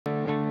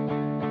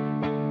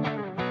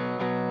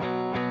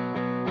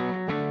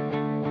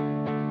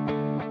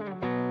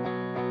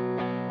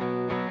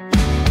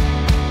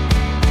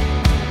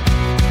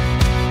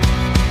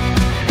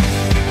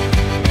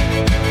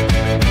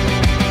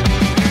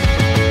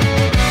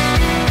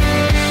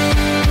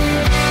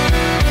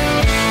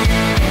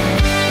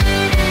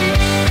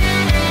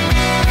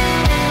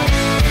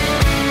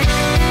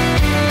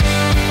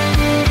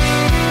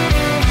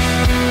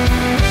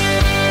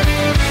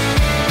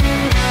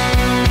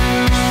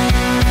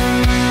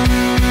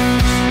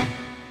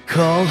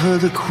Call her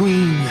the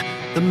queen,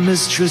 the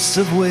mistress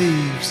of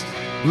waves,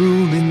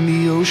 ruling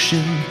the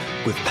ocean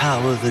with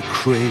power that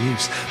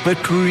craves.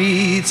 But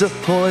greed's a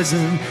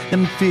poison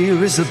and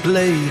fear is a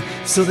blade,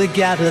 so they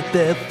gathered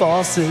their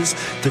forces,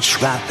 the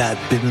trap had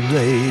been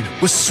laid.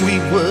 With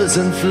sweet words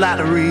and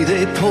flattery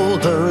they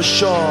pulled her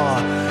ashore,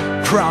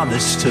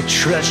 promised her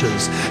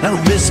treasures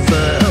and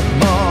whispered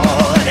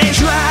more. They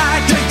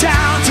dragged her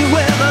down to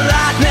where the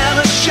light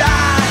never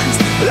shines,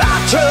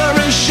 locked her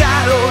in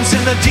shadows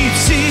in the deep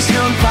sea's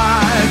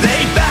confine.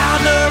 They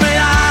bound her in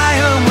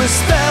iron with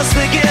spells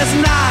thick as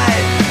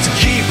night, to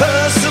keep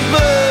her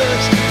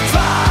submerged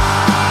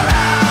far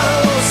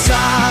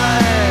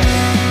outside.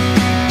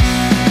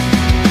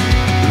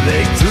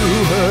 They threw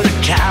her to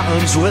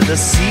caverns where the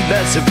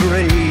seabeds are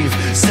brave,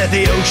 said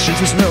the ocean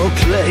was no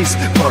place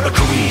for a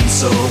queen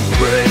so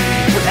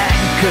brave. With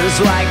anchors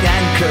like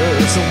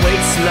anchors and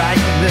weights like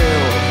a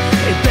mill,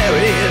 they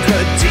buried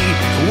her deep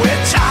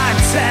where time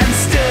stands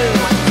still.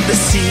 The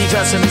sea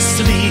doesn't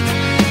sleep,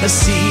 the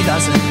sea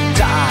doesn't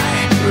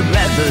die,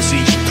 remembers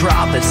each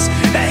promise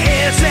and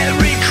hears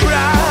every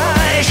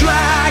cry.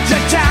 Dragged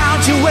her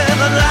down to where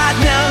the light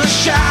never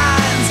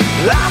shines,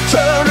 locked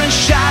her in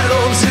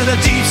shadows in the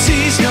deep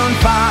sea's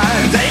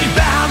confine. They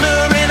bound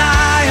her in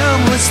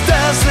iron with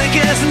spells thick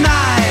as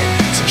night,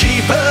 to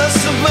keep her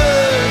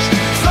submerged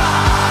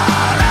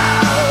far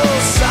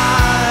outside.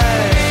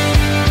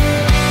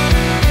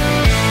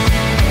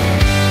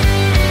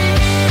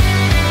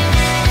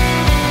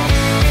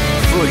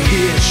 For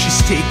years she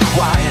stayed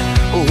quiet,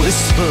 a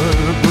whisper,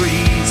 a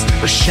breeze,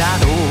 a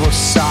shadow of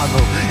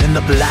sorrow in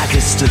the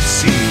blackest of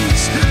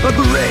seas. But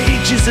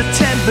rage is a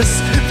tempest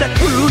that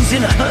brews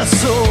in her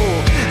soul,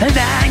 and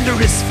anger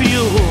is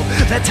fuel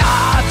that's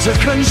hard to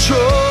control.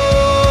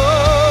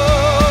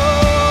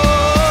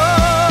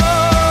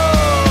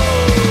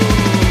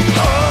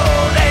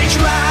 Oh, they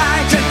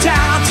dragged her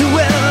down to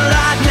where the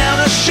light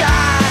never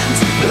shines,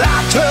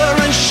 locked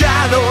her in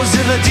shadows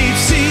in the deep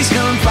sea's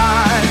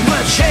confine.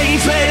 But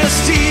chains made of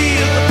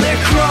steel, they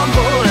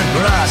crumble and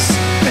rust,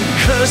 and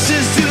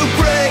curses do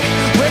break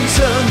when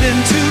turned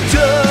into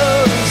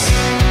dust.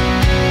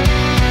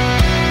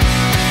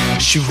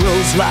 She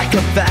rose like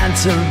a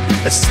phantom,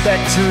 a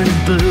spectre in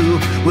blue,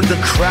 with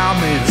a crown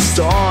made of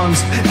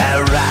storms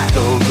and wrath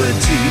over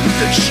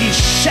deep. She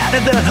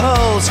shattered the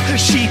hulls,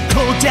 she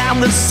pulled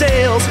down the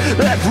sails,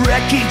 left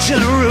wreckage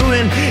and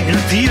ruin in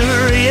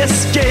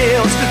furious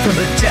gales. From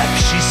the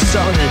depths she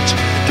summoned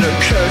her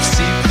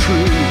cursed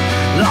crew,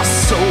 lost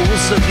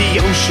souls of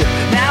the ocean,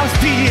 now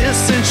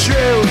fierce and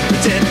true.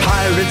 Dead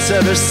pirates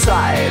at her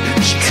side,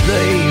 she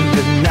claimed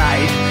the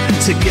night.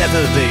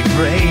 Together they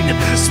reigned,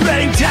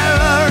 spreading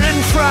terror and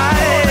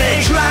fright.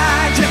 They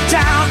dragged her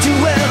down to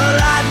where the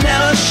light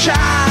never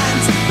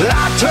shines,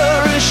 locked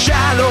her in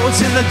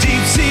shadows in the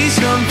deep sea's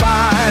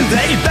confine.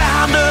 They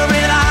bound her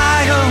in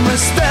iron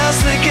with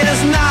spells thick as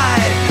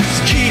night,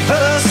 to keep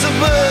her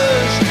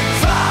submerged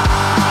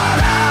far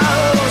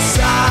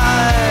outside.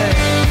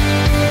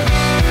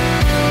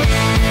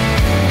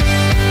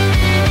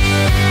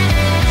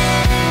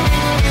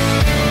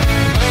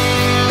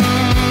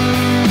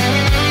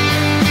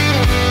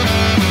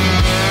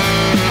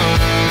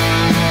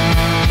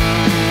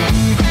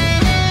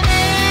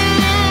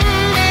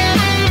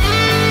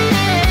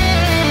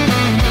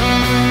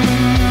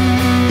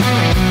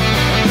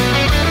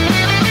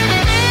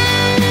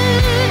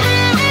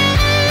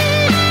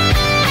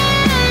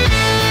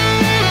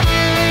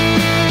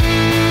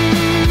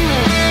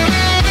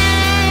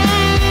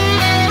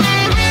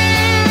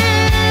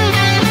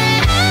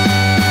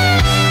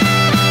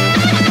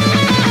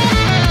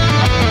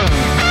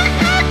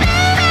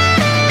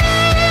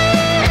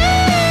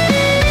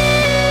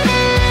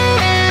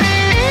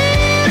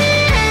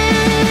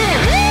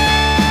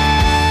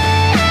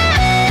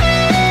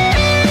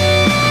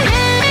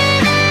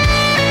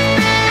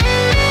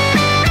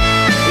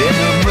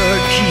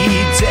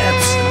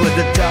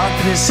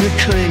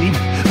 Acclaim,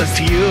 a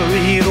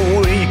fury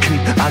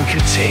awakened,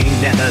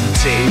 uncontained and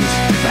untamed.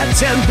 That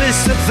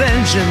tempest of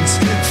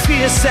vengeance,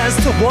 fierce as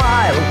the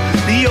wild,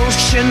 the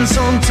ocean's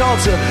own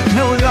daughter,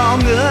 no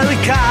longer the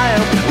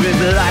guile. With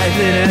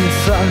lightning and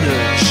thunder,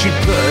 she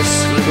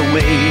bursts through the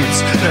waves,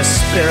 her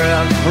spirit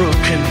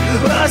unbroken,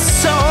 her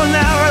soul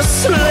now a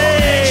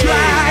slave.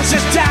 Drags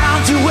us down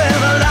to where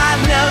the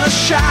light never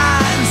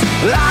shines,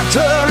 locked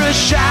her in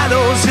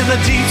shadows in the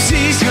deep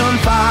sea's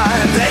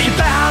confine. They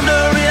bound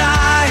her in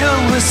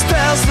iron with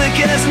spells thick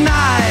as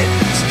night,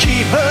 to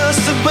keep her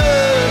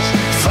submerged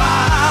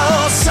far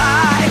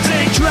outside.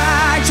 They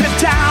dragged her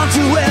down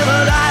to where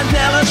the light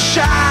never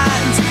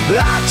shines,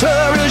 locked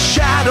her in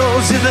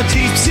shadows in the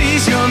deep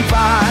sea's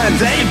confine.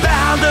 They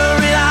bound her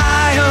in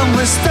iron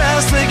with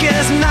spells thick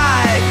as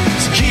night,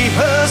 to keep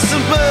her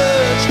submerged